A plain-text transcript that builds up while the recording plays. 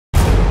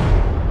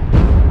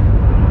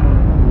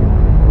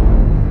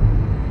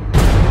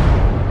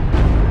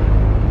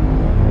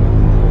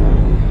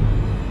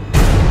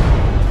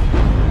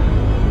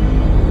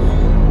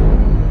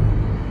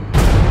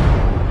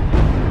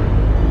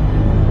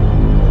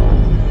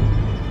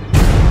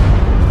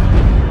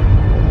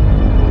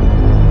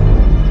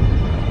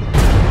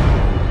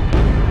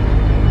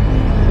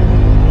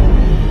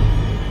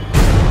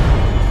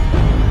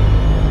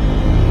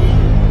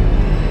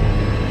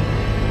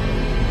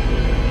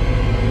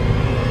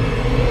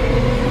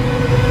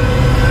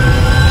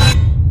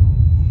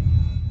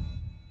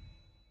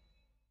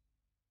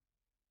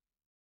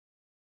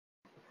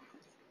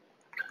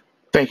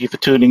Thank you for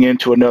tuning in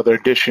to another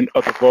edition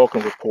of the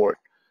Vulcan Report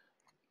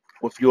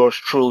with yours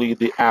truly,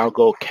 the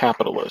Algo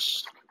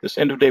Capitalist. This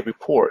end of day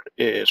report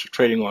is for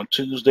trading on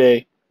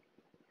Tuesday,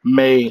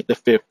 May the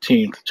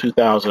 15th,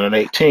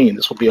 2018.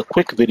 This will be a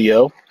quick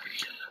video.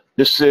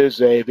 This is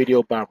a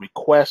video by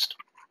request.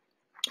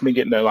 I've been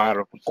getting a lot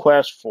of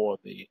requests for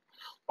the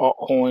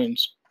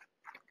altcoins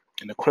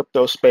in the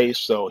crypto space,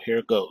 so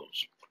here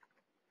goes.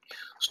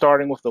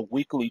 Starting with the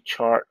weekly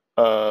chart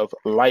of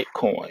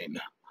Litecoin.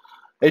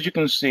 As you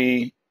can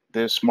see,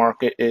 this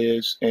market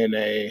is in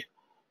a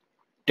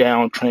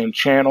downtrend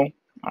channel.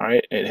 All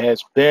right, it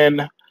has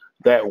been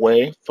that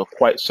way for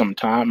quite some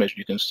time, as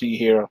you can see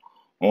here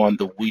on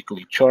the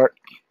weekly chart.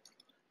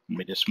 Let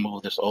me just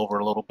move this over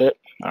a little bit.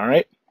 All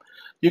right,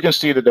 you can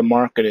see that the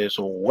market is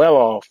well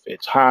off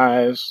its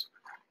highs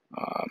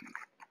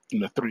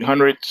in the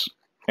 300s,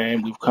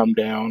 and we've come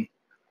down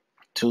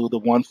to the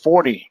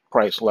 140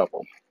 price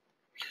level.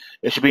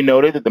 It should be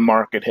noted that the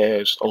market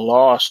has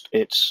lost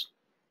its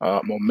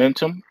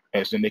momentum,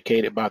 as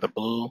indicated by the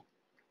blue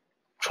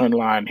trend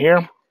line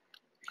here.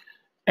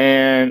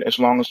 And as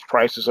long as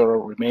prices are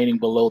remaining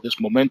below this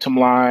momentum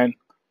line,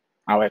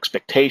 our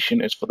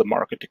expectation is for the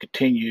market to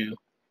continue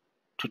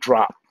to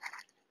drop.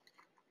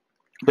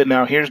 But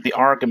now here's the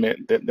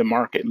argument that the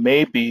market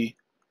may be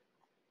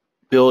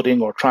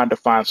building or trying to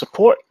find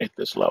support at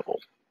this level.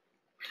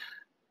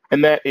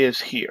 And that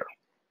is here.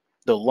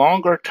 The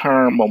longer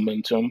term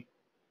momentum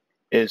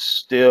is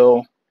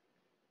still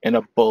in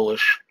a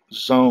bullish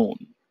zone.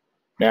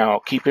 Now,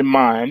 keep in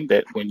mind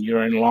that when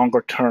you're in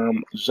longer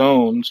term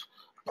zones,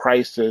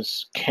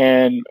 prices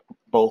can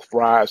both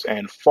rise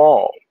and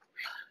fall.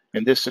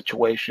 In this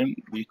situation,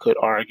 we could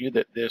argue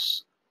that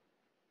this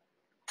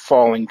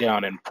falling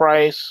down in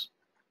price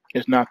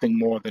is nothing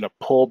more than a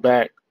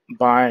pullback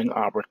buying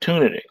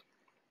opportunity,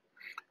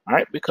 all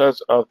right,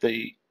 because of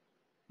the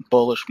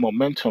bullish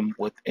momentum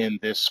within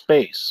this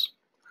space.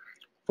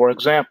 For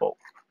example,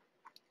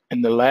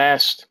 in the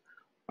last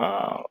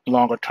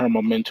longer term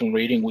momentum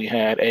reading, we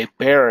had a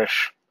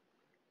bearish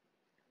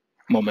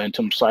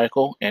momentum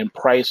cycle, and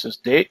prices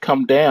did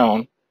come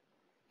down,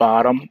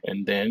 bottom,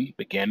 and then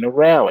began to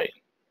rally.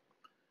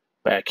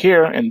 Back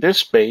here in this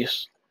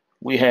space,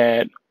 we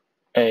had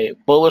a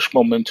bullish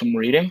momentum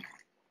reading.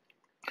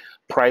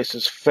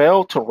 Prices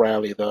failed to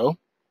rally though,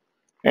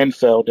 and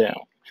fell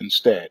down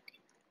instead.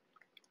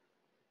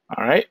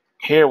 All right,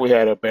 here we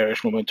had a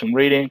bearish momentum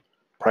reading.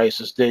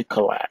 Prices did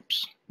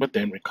collapse, but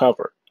then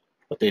recovered.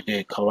 But they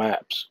did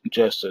collapse,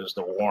 just as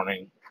the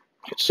warning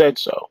had said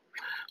so.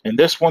 In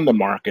this one, the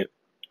market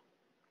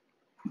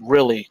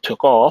really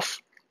took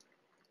off,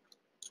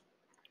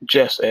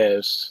 just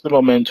as the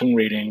momentum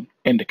reading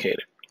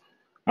indicated.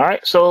 All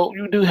right, so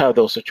you do have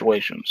those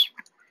situations.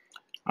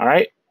 All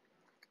right,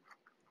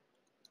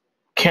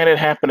 can it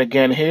happen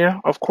again here?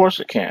 Of course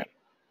it can.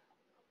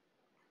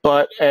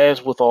 But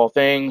as with all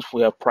things,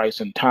 we have price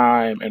and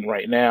time, and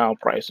right now,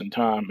 price and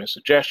time is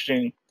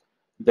suggesting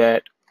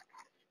that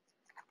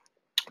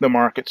the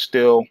market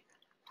still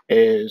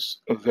is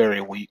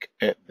very weak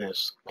at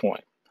this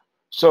point.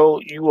 So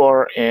you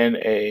are in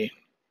a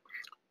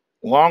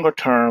longer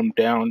term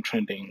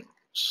downtrending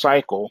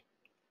cycle.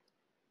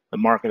 The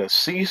market has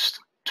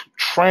ceased to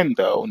trend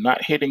though,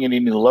 not hitting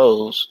any new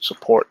lows,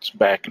 supports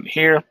back in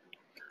here.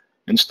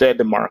 Instead,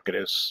 the market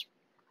is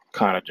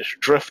kind of just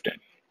drifting.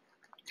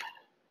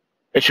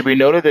 It should be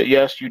noted that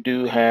yes, you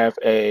do have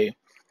a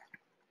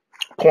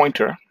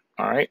pointer,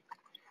 all right?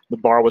 The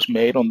bar was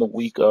made on the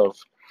week of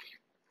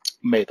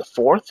May the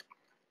 4th,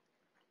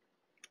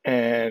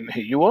 and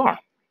here you are,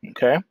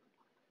 okay?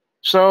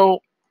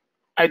 So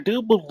I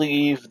do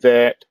believe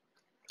that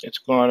it's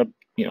going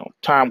to,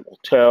 time will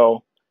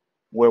tell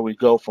where we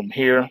go from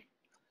here.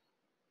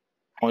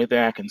 Only thing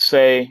I can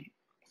say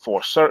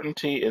for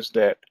certainty is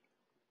that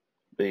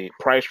the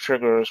price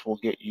triggers will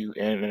get you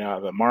in and out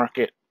of the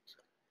market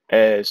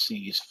as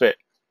sees fit.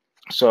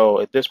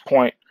 So at this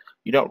point,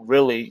 you don't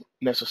really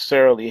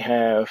necessarily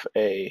have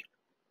a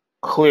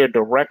clear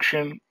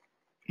direction,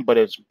 but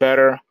it's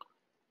better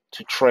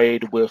to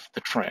trade with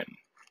the trend.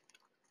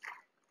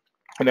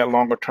 And that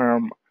longer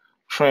term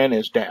trend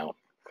is down.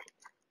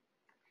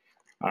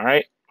 All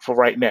right, for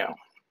right now.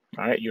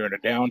 All right, you're in a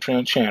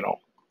downtrend channel,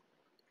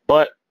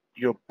 but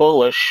you're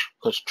bullish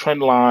because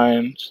trend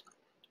lines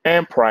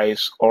and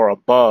price are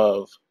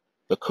above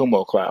the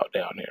Kumo cloud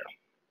down here.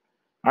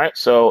 All right,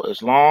 so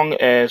as long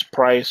as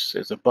price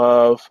is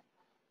above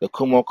the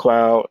Kumo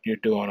cloud, you're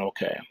doing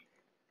okay.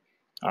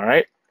 All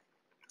right,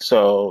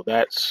 so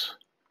that's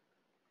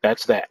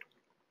that.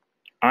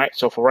 All right,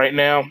 so for right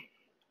now,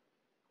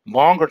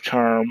 longer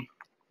term,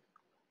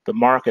 the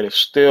market is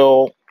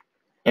still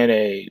in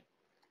a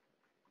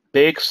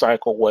big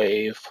cycle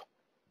wave,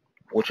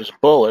 which is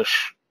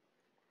bullish,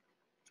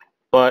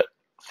 but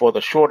for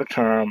the shorter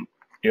term,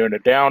 you're in a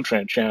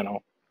downtrend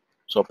channel,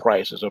 so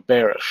prices are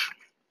bearish.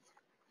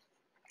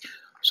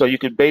 So you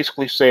could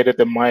basically say that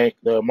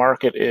the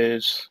market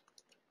is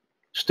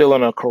still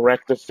in a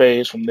corrective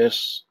phase from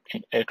this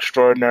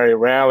extraordinary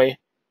rally,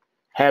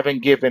 having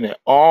given it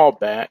all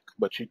back,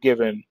 but you're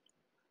given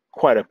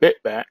quite a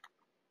bit back,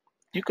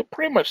 you could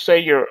pretty much say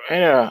you're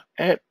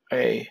at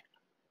a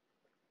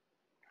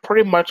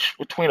pretty much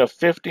between a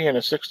 50 and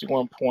a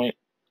 61%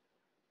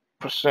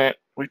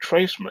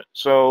 retracement.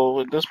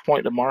 So at this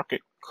point, the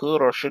market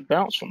could or should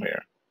bounce from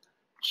here.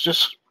 It's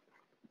just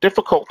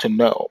difficult to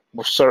know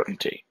with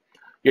certainty.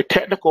 Your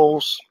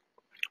technicals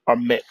are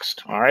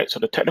mixed, all right? So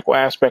the technical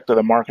aspect of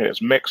the market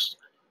is mixed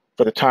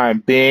for the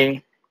time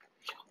being.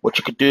 What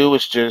you could do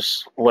is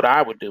just, what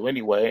I would do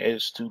anyway,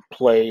 is to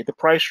play the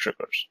price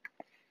triggers,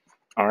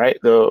 all right?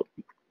 The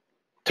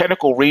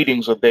technical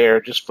readings are there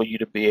just for you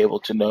to be able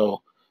to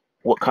know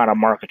what kind of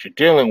market you're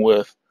dealing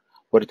with.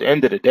 But at the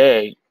end of the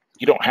day,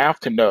 you don't have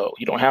to know.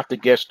 You don't have to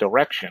guess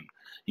direction.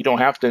 You don't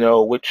have to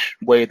know which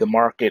way the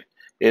market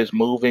is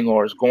moving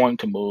or is going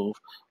to move.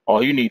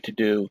 All you need to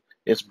do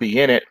is be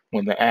in it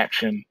when the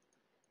action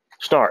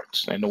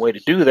starts. And the way to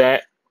do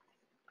that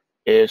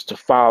is to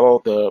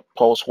follow the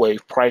pulse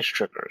wave price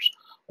triggers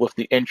with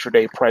the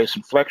intraday price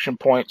inflection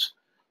points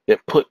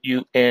that put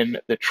you in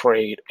the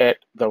trade at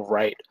the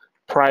right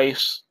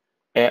price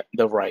at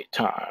the right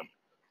time.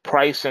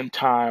 Price and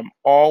time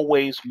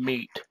always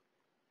meet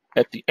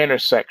at the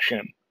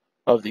intersection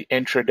of the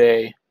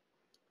intraday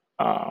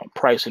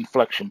price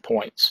inflection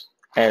points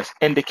as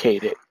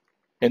indicated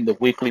in the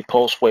weekly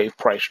pulse wave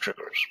price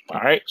triggers.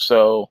 All right,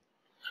 so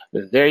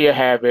there you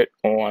have it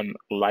on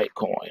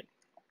Litecoin.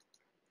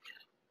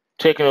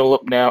 Taking a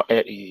look now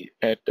at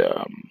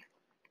Ethereum.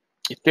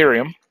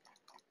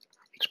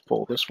 Let's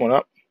pull this one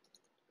up.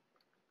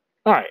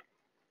 All right,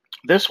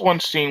 this one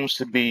seems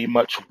to be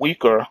much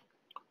weaker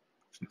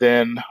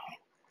than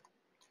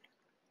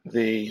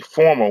the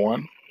former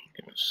one.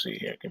 Let's see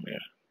here.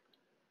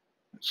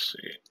 Let's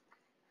see.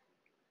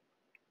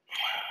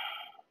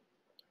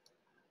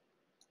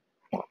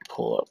 I'll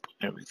pull up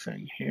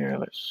everything here.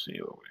 Let's see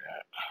where we're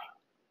at.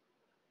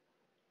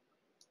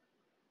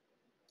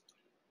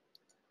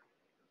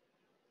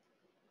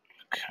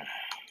 Okay.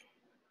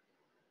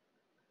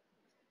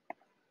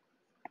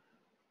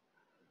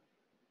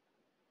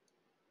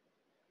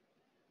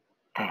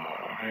 All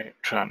right,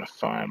 trying to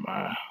find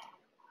my,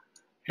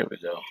 here we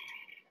go.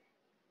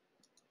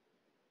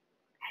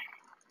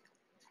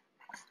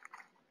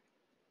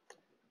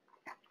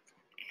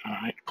 All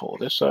right, pull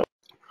this up.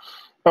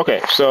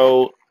 Okay,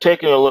 so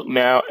taking a look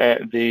now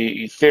at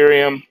the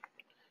Ethereum.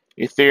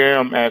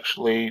 Ethereum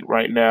actually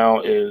right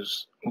now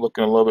is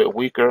looking a little bit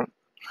weaker.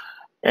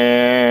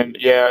 And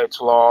yeah,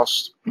 it's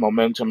lost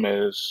momentum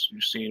as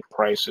you see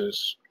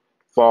prices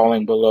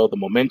falling below the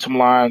momentum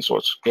line, so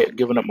it's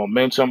giving up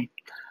momentum.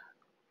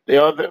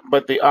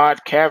 But the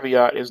odd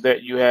caveat is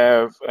that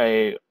you're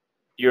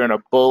in a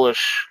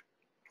bullish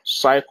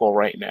cycle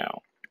right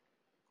now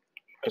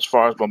as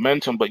far as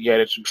momentum, but yet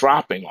it's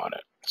dropping on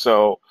it.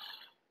 So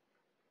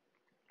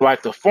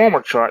like the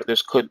former chart,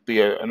 this could be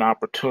an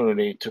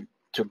opportunity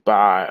to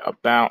buy a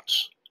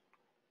bounce.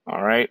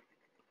 All right.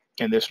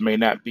 And this may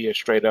not be a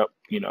straight up,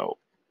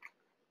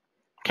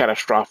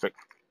 catastrophic,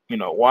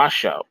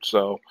 washout.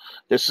 So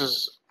this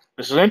is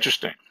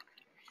interesting.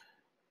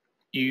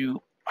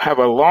 You have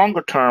a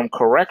longer term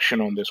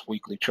correction on this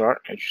weekly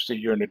chart. As you see,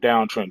 you're in the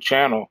downtrend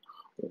channel,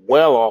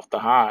 well off the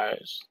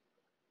highs,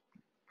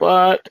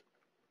 but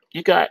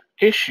you got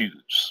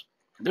issues.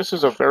 This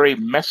is a very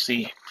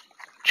messy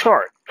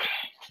chart.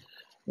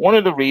 One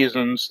of the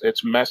reasons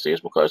it's messy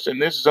is because in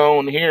this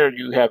zone here,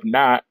 you have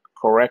not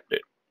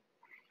corrected.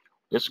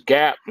 This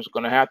gap is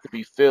going to have to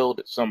be filled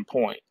at some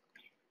point.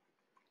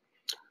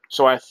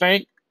 So I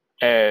think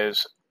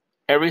as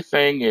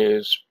everything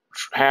is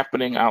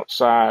happening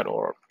outside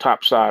or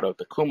topside of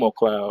the Kumo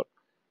cloud,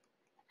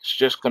 it's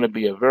just going to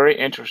be a very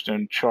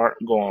interesting chart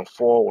going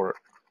forward.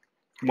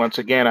 Once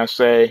again, I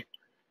say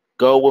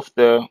go with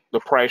the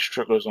price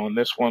triggers on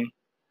this one.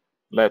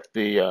 Let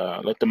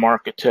the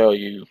market tell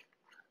you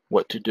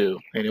what to do,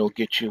 and it'll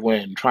get you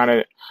in.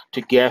 Trying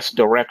to guess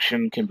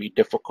direction can be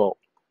difficult.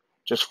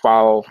 Just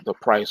follow the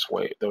price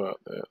wave, the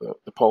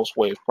pulse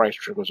wave price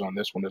triggers on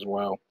this one as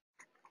well.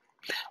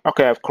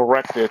 Okay, I've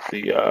corrected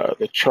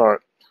the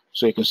chart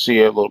so you can see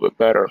it a little bit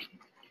better.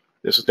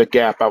 This is the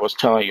gap I was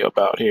telling you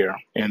about here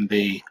in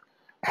the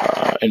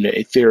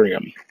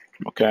Ethereum.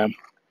 Okay, and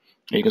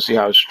you can see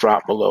how it's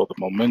dropped below the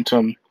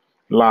momentum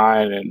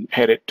line and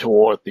headed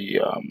toward the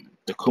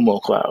Kumo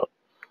cloud.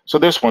 So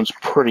this one's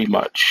pretty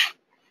much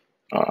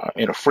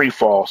in a free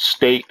fall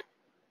state,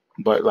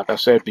 but like I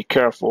said, be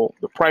careful.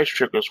 The price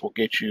triggers will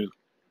get you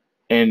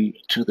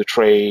into the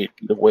trade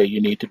the way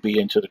you need to be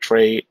into the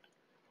trade.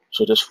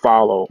 So just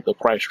follow the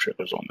price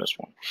triggers on this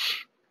one,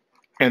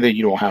 and then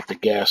you don't have to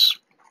guess.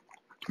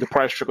 The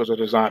price triggers are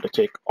designed to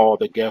take all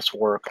the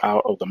guesswork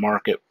out of the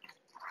market,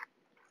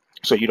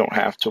 so you don't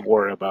have to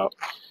worry about,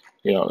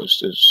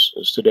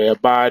 is today a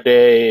buy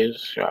day?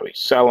 Should I be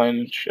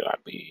selling? Should I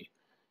be,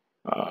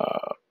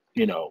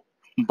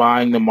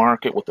 buying the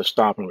market with a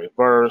stop and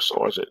reverse,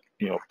 or is it,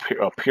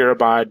 a pure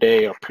buy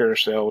day or pure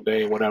sell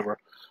day, whatever?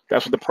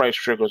 That's what the price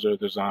triggers are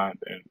designed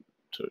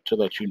to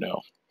let you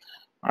know.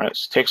 All right,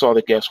 so it takes all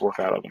the guesswork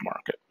out of the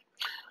market.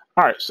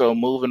 All right, so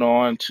moving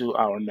on to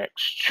our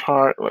next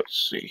chart.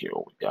 Let's see here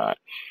what we got.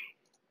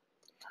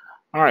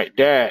 All right,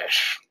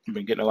 Dash. I've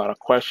been getting a lot of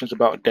questions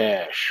about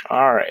Dash.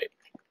 All right,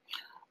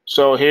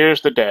 so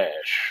here's the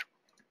Dash.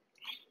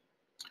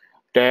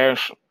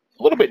 Dash,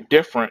 a little bit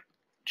different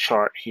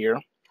chart here,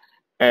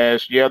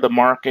 as yeah, the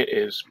market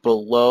is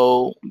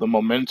below the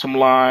momentum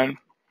line,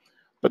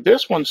 but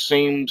this one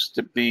seems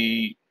to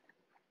be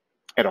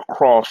at a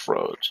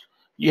crossroads.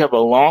 You have a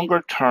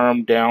longer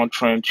term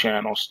downtrend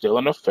channel still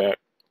in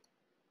effect.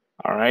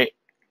 All right,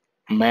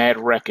 mad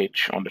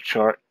wreckage on the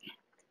chart.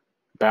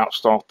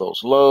 Bounced off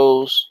those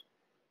lows,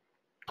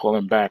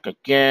 pulling back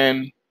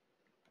again,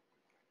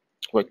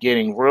 but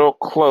getting real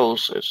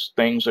close as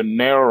things are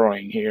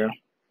narrowing here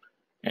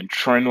and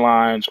trend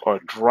lines are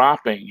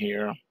dropping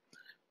here.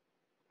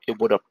 It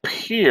would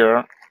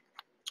appear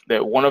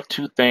that one of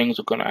two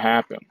things are going to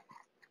happen.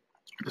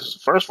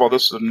 First of all,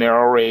 this is a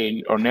narrow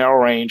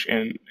range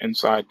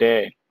inside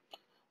day,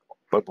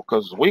 but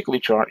because it's a weekly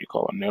chart, you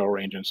call it narrow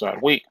range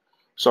inside week.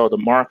 So the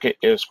market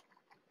is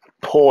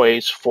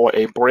poised for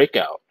a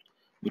breakout.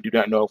 We do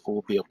not know if it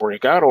will be a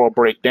breakout or a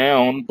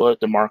breakdown, but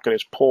the market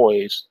is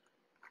poised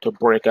to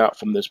break out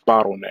from this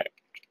bottleneck.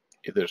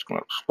 Either it's going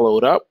to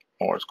explode up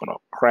or it's going to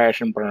crash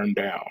and burn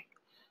down.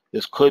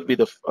 This could be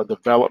a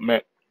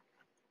development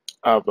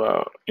of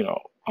a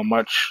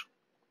much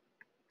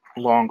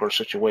longer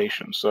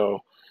situation.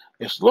 So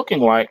it's looking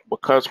like,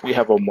 because we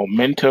have a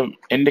momentum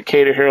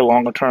indicator here,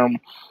 longer term,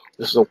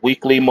 this is a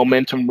weekly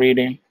momentum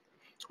reading.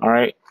 All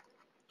right,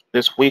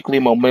 this weekly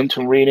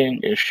momentum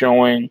reading is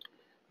showing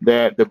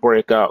that the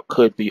breakout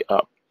could be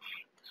up.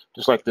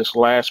 Just like this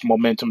last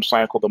momentum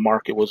cycle the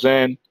market was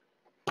in,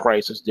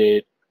 prices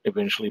did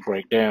eventually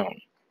break down.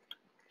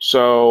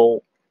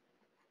 So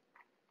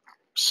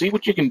see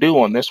what you can do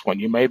on this one.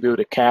 You may be able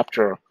to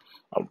capture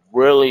a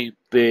really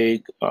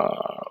big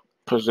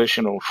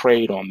positional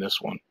trade on this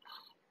one.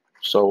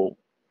 So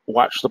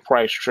watch the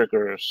price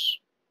triggers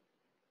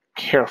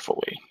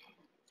carefully.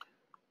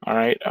 All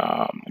right,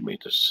 let me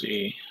just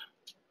see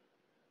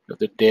if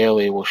the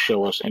daily will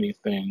show us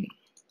anything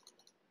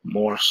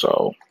more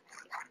so.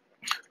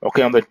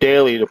 Okay, on the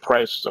daily, the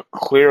prices are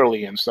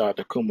clearly inside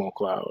the Kumo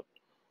cloud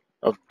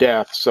of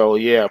death. So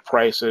yeah,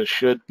 prices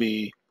should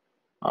be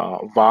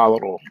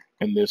volatile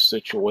in this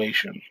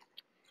situation.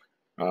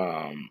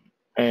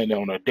 And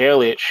on a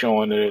daily, it's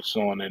showing that it's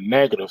on a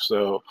negative.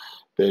 So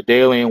the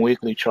daily and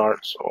weekly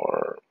charts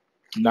are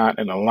not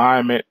in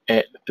alignment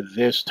at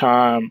this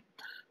time,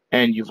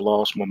 and you've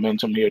lost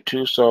momentum here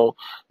too. So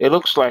it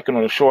looks like in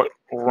the short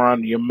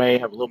run, you may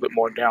have a little bit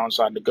more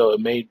downside to go. It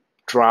may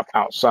drop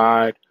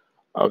outside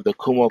of the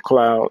Kumo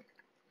cloud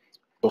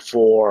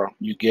before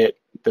you get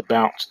the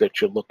bounce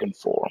that you're looking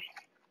for.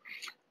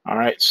 All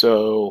right,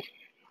 so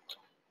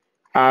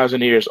eyes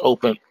and ears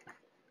open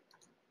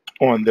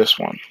on this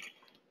one.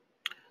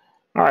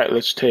 All right,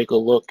 let's take a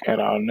look at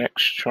our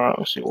next chart.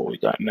 Let's see what we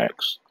got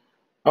next.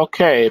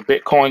 Okay,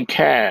 Bitcoin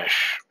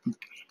Cash.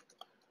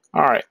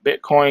 All right,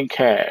 Bitcoin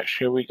Cash.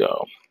 Here we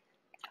go.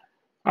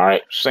 All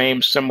right,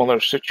 same similar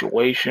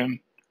situation.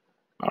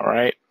 All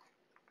right,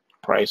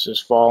 price is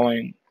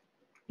falling.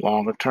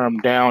 Longer term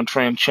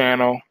downtrend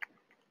channel.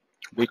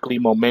 Weekly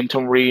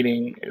momentum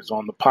reading is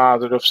on the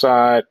positive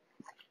side,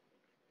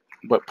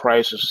 but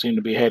prices seem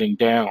to be heading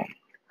down.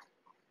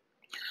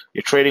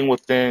 You're trading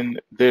within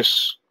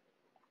this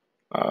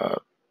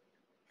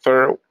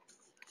third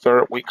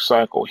week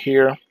cycle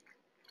here.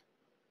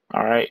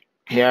 All right,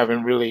 you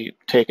haven't really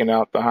taken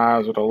out the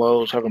highs or the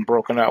lows, haven't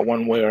broken out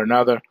one way or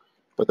another,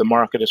 but the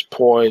market is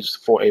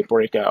poised for a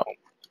breakout.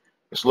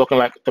 It's looking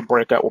like the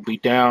breakout will be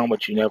down,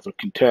 but you never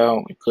can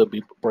tell. It could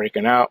be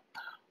breaking out.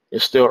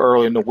 It's still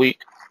early in the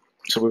week,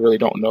 so we really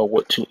don't know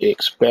what to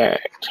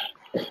expect.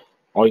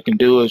 All you can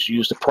do is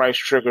use the price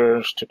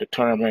triggers to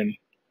determine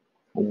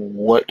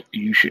what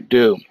you should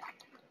do.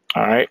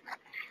 All right,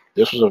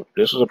 this is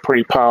a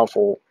pretty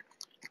powerful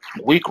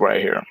week right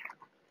here.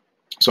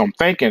 So I'm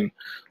thinking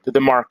that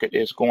the market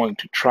is going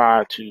to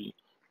try to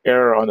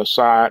err on the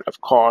side of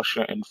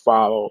caution and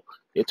follow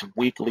its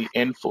weekly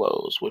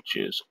inflows, which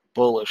is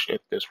bullish at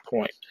this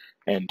point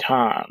in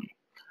time.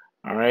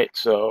 All right,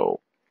 so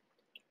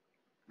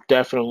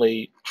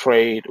definitely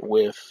trade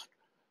with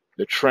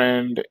the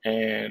trend,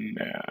 and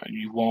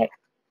you won't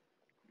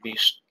be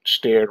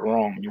steered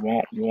wrong. You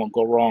won't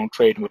go wrong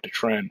trading with the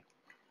trend.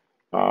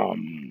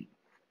 And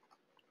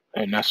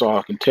that's all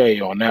I can tell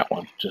you on that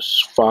one.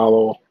 Just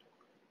follow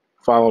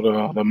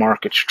the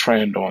market's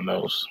trend on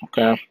those.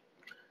 Okay,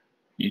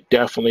 you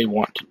definitely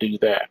want to do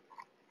that,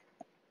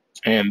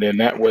 and then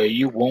that way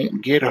you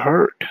won't get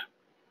hurt.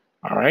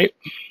 All right,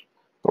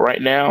 but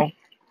right now,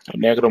 the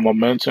negative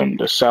momentum,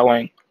 the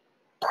selling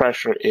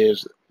pressure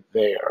is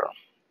there.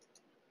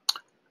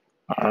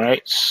 All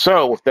right,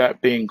 so with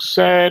that being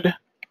said,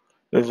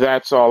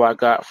 that's all I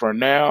got for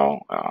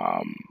now.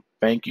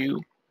 Thank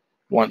you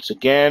once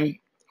again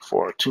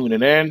for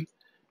tuning in,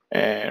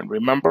 and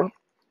remember,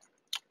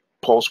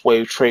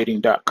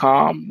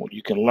 pulsewavetrading.com, where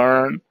you can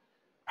learn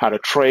how to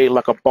trade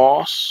like a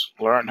boss,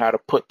 learn how to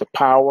put the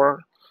power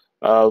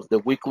of the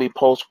weekly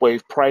pulse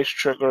wave price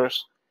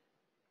triggers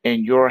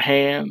in your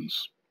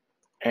hands,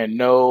 and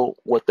know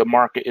what the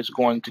market is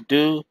going to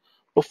do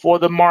before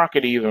the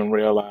market even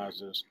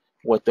realizes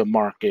what the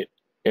market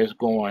is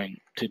going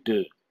to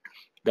do.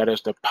 That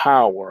is the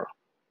power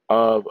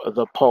of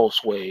the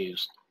pulse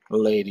waves,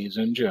 ladies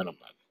and gentlemen.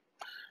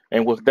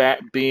 And with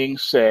that being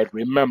said,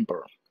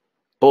 remember,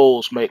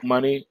 bulls make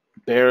money,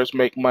 bears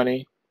make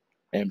money,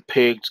 and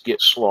pigs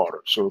get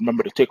slaughtered. So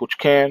remember to take what you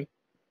can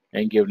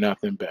and give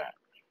nothing back.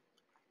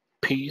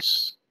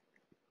 Peace,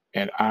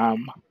 and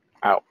I'm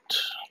out.